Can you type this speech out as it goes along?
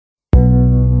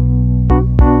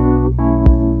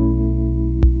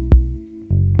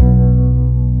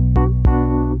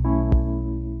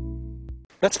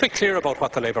Let's be clear about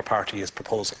what the Labour Party is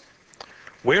proposing.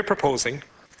 We're proposing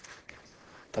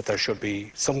that there should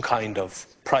be some kind of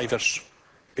private,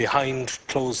 behind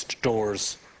closed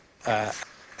doors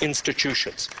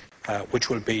institutions which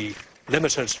will be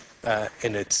limited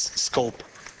in its scope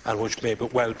and which may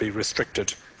well be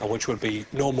restricted and which will be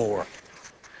no more.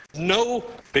 No,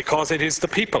 because it is the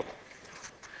people.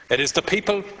 It is the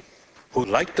people who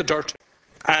like the dirt.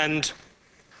 And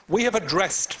we have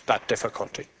addressed that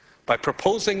difficulty by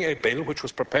proposing a bill which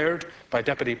was prepared by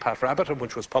Deputy Pat Rabbitte and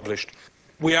which was published.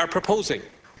 We are proposing,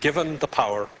 given the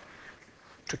power,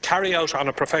 to carry out on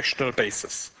a professional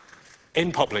basis,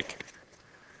 in public,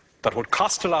 that would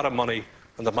cost a lot of money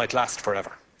and that might last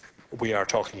forever. We are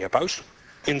talking about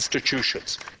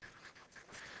institutions.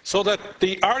 So that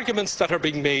the arguments that are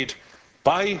being made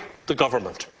by the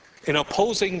government in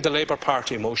opposing the Labour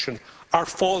Party motion are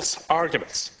false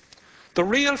arguments. The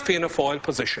real Fianna Fáil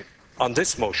position on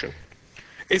this motion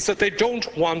is that they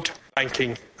don't want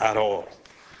banking at all.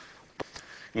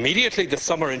 Immediately the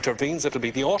summer intervenes, it will be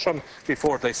the autumn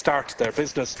before they start their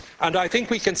business, and I think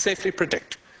we can safely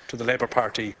predict to the Labour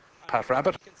Party, Pat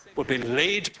Rabbitte would be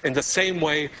laid in the same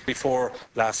way before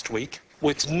last week,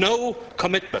 with no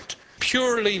commitment,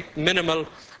 purely minimal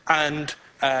and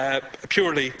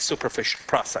purely superficial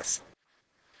process.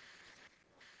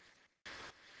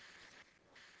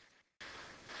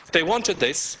 They wanted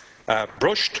this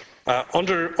brushed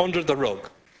under the rug.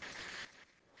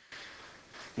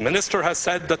 The Minister has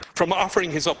said that from offering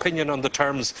his opinion on the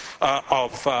terms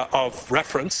of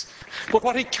reference, but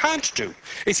what he can't do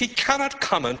is he cannot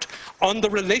comment on the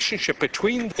relationship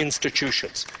between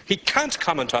institutions. He can't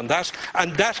comment on that,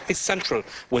 and that is central.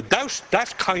 Without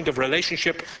that kind of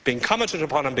relationship being commented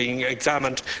upon and being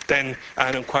examined, then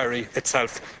an inquiry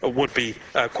itself would be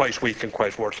quite weak and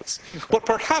quite worthless. But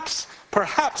perhaps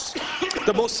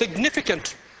the most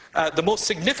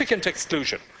significant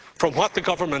exclusion from what the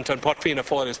government and what Fianna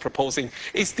Fáil is proposing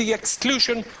is the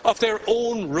exclusion of their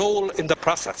own role in the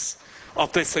process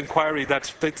of this inquiry,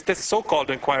 this so-called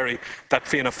inquiry that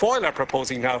Fianna Fáil are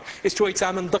proposing now, is to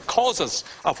examine the causes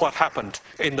of what happened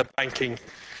in the banking.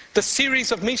 The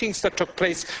series of meetings that took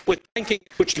place with banking,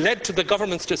 which led to the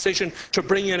government's decision to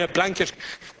bring in a blanket,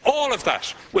 all of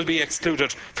that will be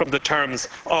excluded from the terms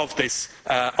of this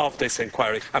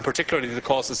inquiry, and particularly the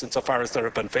causes insofar as there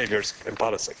have been failures in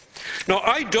policy. Now,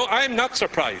 I am not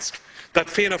surprised that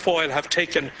Fianna Fáil have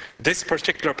taken this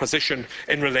particular position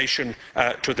in relation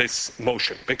to this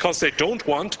motion, because they don't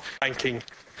want banking.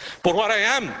 But what I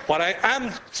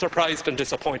am surprised and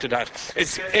disappointed at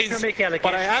is what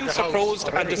I am surprised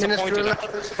and disappointed at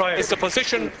is the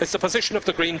position of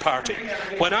the Green Party.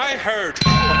 When I heard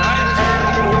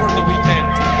over the weekend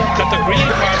that the Green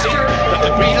Party were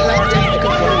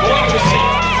going to seek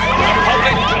a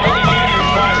public inquiry,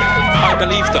 I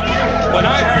believed them. When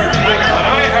I heard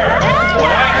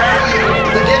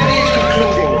the deputy is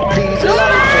concluding. Please allow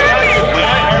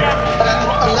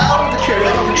the chair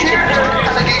to check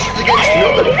allegations against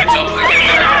nobody.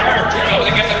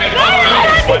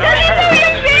 When I heard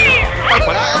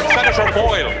Senator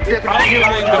Boyle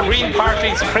arguing the Green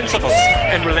Party's principles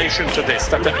in relation to this,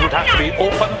 that it would have to be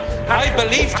open, I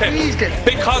believed him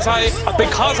because I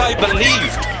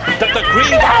believed that the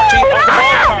Green Party of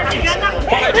all parties,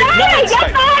 what I did not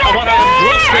expect and what I am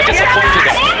grossly disappointed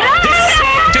at, this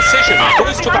decision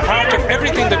goes to the heart of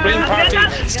everything the Green Party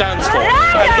stands for.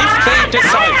 And if they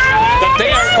decide that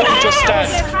they are going to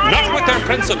stand not with their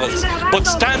principles but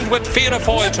stand with Fianna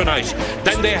Fáil tonight,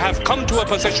 then they have come to a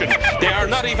position. They are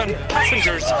not even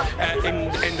passengers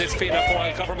in this Fianna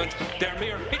Fáil government. They're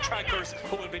mere hitchhikers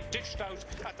who will be dished out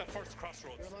at the first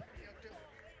crossroads.